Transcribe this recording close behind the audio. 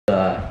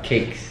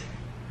cakes.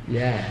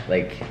 Yeah.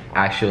 Like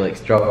actual like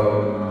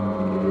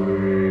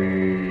strawberry.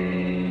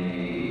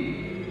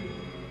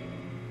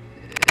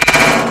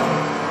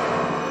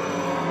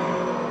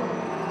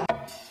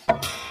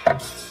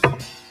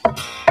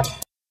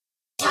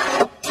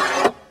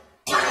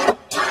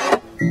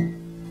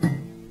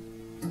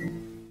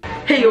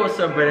 Hey, what's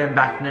up, brother?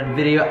 Back in another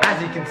video.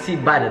 As you can see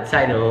by the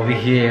title over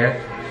here,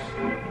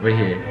 right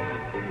here.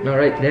 No,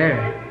 right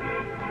there.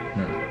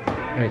 No.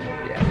 Right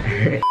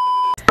here.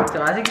 So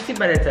as you can see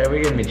by the title,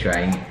 we're gonna be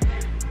trying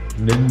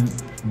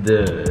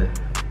the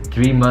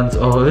 3 months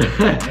old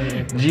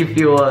G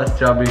Fuel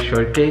strawberry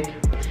shortcake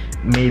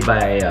made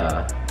by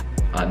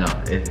no,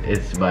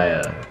 it's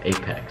by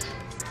Apex,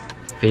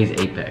 Phase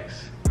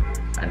Apex.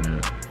 I don't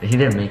know. He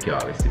didn't make it,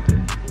 obviously, but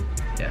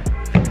yeah.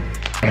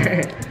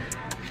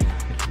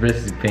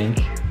 This is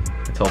pink.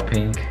 It's all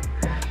pink.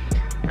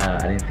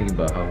 I didn't think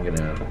about how I'm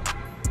gonna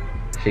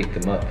shake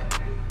them up.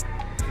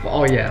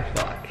 Oh yeah,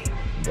 fuck.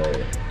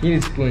 But You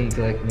need a spoon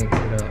to like mix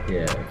it up.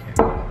 yeah, okay.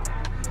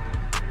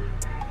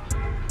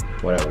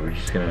 Whatever, we're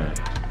just gonna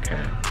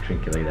kind of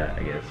drink it like that,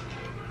 I guess.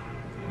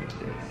 Like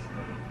this.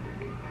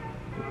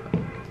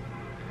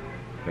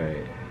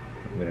 Right.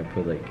 I'm gonna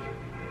put like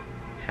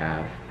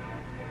half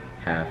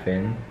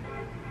in.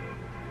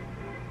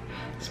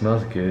 It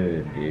smells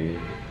good, dude.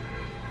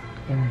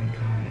 Oh my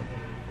god.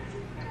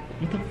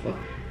 What the fuck?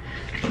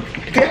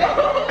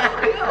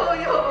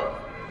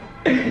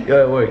 Yo,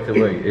 it works, it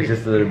works. It's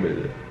just a little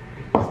bit.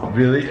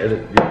 Really?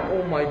 Yeah.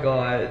 Oh my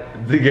god.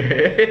 It's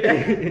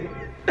okay.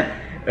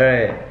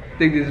 Alright. I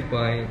think this is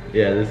fine.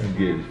 Yeah, this is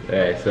good.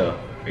 Alright, so,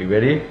 are you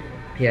ready?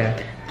 Yeah.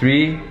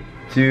 3,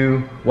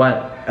 2, 1.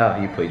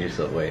 Oh, you played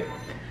yourself. Wait.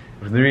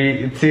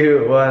 3,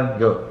 2, 1,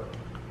 go.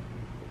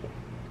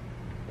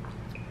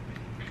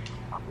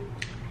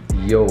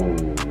 Yo.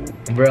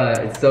 Bruh,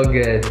 it's so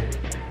good.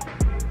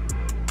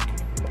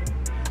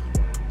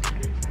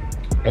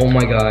 Oh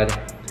my god.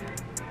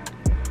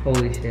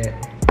 Holy shit.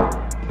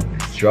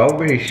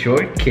 Strawberry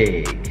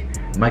shortcake.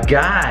 My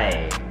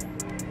guy.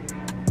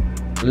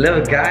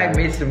 Little guy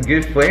made some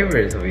good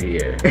flavors over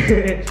here.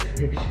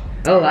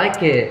 I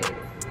like it.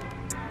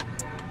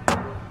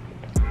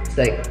 It's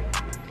like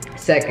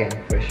second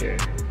for sure.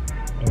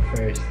 Or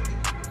first.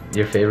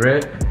 Your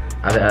favorite?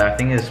 I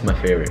think it's my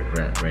favorite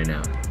right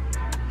now.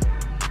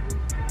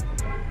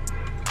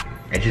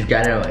 I just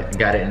got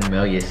it in the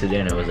mail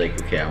yesterday, and I was like,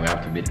 okay, I'm gonna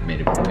have to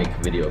make a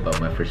video about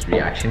my first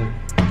reaction.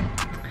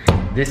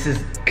 This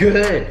is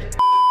good.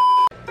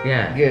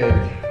 Yeah. Good.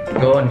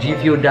 Go on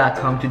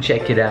gfuel.com to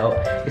check it out.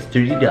 It's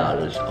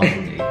 $30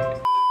 only.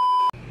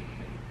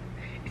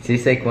 It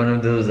tastes like one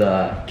of those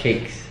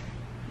cakes.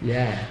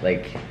 Yeah.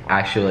 Like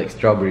actual like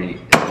strawberry.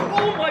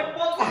 Oh my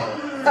god!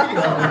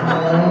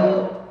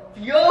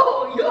 Yo!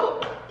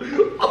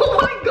 Oh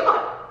my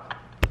god!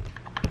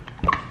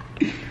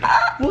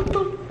 What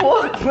the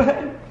fuck,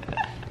 man?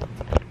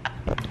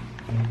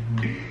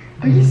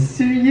 Are you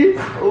serious?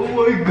 Oh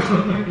my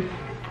god!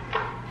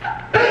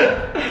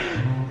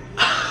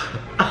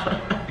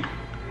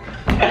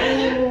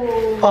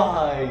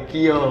 Fuck,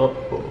 yo!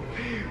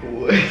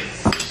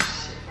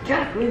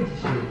 God, where's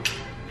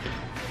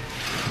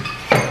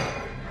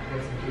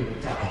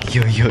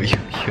Yo.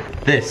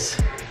 This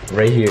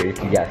right here, if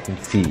you guys can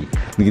see.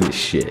 Look at this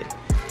shit.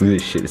 Look at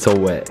this shit. It's so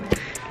wet.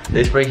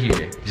 This right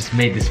here just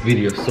made this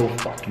video so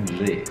fucking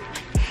lit.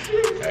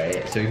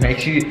 Alright, so make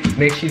sure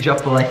you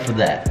drop a like for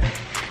that.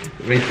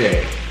 Right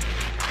there.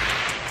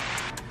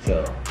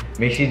 So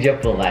make sure you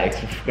drop a like,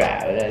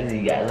 subscribe, and I'll see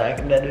you guys like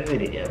another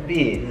video.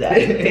 Peace.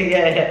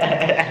 Yeah.